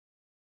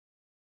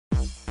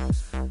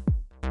The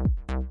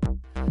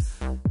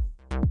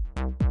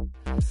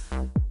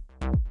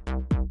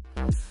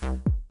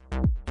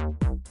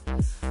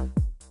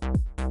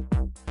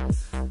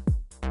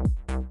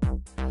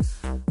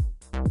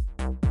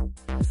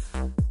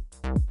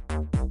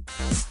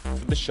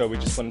show, we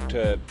just wanted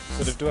to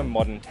sort of do a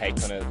modern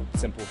take on a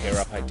simple hair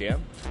up idea.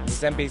 The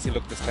Zambezi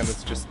look this time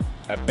was just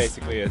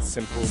basically a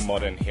simple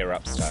modern hair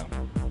up style.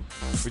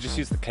 We just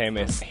used the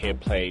KMS hair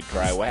play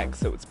dry wax,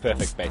 so it's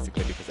perfect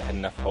basically because it had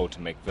enough hold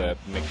to make the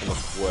look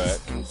work.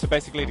 So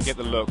basically to get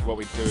the look, what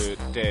we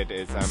did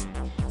is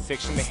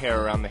section the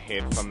hair around the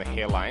head from the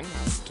hairline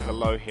to the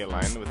low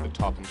hairline with the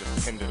top and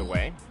just pinned it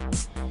away.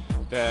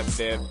 They're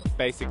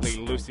basically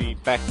loosely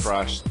back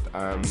brushed.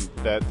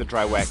 The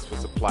dry wax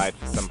was applied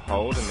for some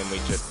hold, and then we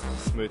just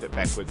smoothed it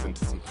backwards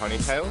into some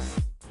ponytails.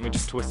 And we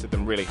just twisted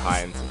them really high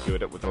and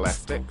secured it with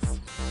elastics.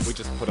 We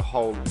just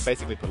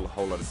basically put a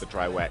whole lot of the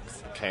dry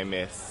wax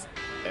KMS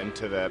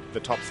into the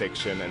top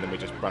section, and then we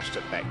just brushed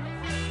it back.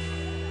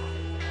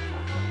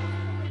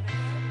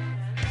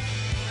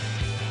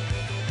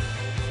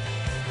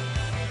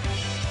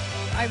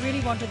 I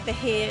really wanted the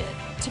hair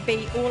to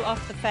be all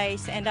off the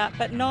face and up,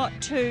 but not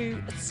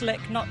too slick,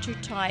 not too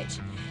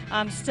tight.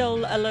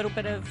 Still a little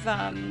bit of,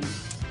 kind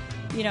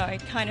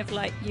of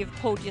like you've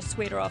pulled your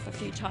sweater off a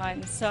few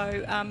times.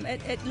 So I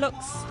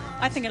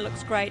think it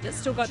looks great. It's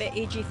still got that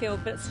edgy feel,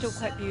 but it's still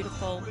quite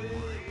beautiful.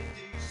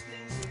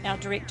 Our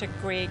director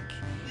Greg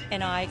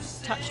and I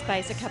touched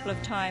base a couple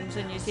of times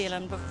in New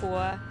Zealand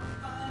before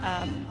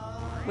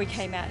we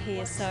came out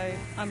here, so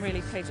I'm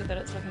really pleased with it.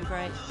 It's looking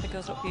great. The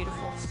girls look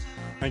beautiful.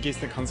 I guess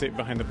the concept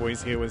behind the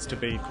boys' hair was to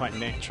be quite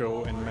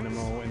natural and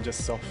minimal and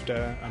just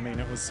softer. I mean,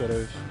 it was sort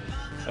of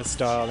a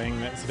styling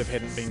that sort of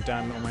hadn't been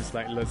done, almost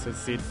like Liz has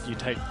said, you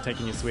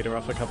taking your sweater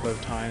off a couple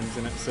of times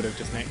and it's sort of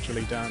just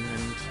naturally done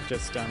and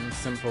just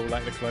simple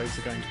like the clothes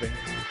are going to be.